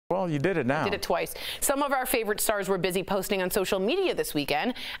Well, you did it now. I did it twice. Some of our favorite stars were busy posting on social media this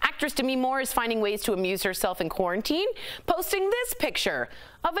weekend. Actress Demi Moore is finding ways to amuse herself in quarantine, posting this picture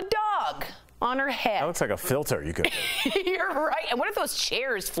of a dog on her head. That looks like a filter you could. You're right. And what are those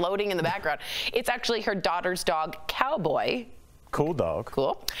chairs floating in the background? It's actually her daughter's dog, Cowboy. Cool dog.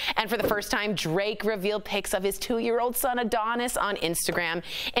 Cool. And for the first time, Drake revealed pics of his 2-year-old son Adonis on Instagram.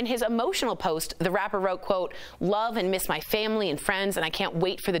 In his emotional post, the rapper wrote, quote, "Love and miss my family and friends, and I can't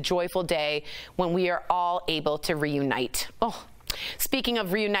wait for the joyful day when we are all able to reunite." Oh. Speaking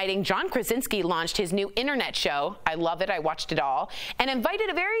of reuniting, John Krasinski launched his new internet show, I Love It, I Watched It All, and invited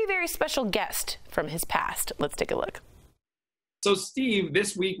a very, very special guest from his past. Let's take a look. So, Steve,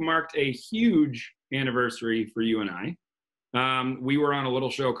 this week marked a huge anniversary for you and I. We were on a little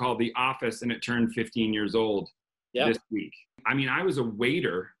show called The Office, and it turned 15 years old this week. I mean, I was a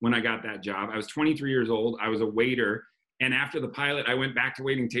waiter when I got that job. I was 23 years old. I was a waiter. And after the pilot, I went back to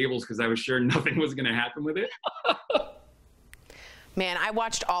waiting tables because I was sure nothing was going to happen with it. Man, I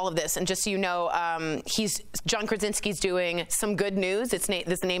watched all of this, and just so you know, John Krasinski's doing Some Good News. That's the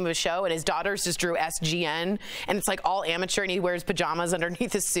name of his show, and his daughters just drew SGN, and it's like all amateur, and he wears pajamas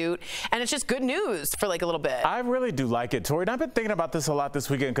underneath his suit, and it's just good news for like a little bit. I really do like it, Tori, and I've been thinking about this a lot this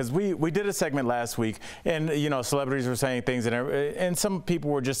weekend because we did a segment last week, and you know, celebrities were saying things, and some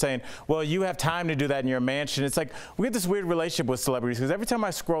people were just saying, well, you have time to do that in your mansion. It's like we get this weird relationship with celebrities because every time I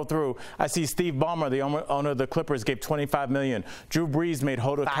scroll through, I see Steve Ballmer, the owner of the Clippers, gave $25 million. Drew Brees made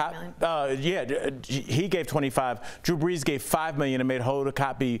Hoda Kotb. He gave 25. Drew Brees gave $5 million and made Hoda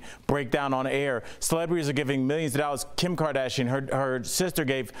Kotb break down on air. Celebrities are giving millions of dollars. Kim Kardashian, her sister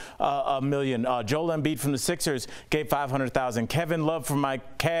gave $1 million. Joel Embiid from the Sixers gave $500,000. Kevin Love from my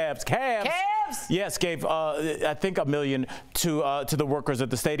Cavs. Yes, gave I think $1 million to the workers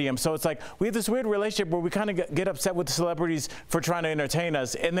at the stadium. So it's like we have this weird relationship where we kind of get upset with the celebrities for trying to entertain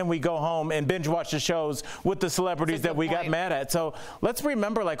us, and then we go home and binge watch the shows with the celebrities that we got mad at. So let's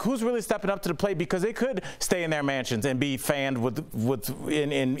remember, like, who's really stepping up to the plate, because they could stay in their mansions and be fanned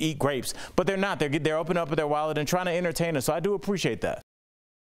and eat grapes, but they're not. They're opening up their wallet and trying to entertain us. So I do appreciate that.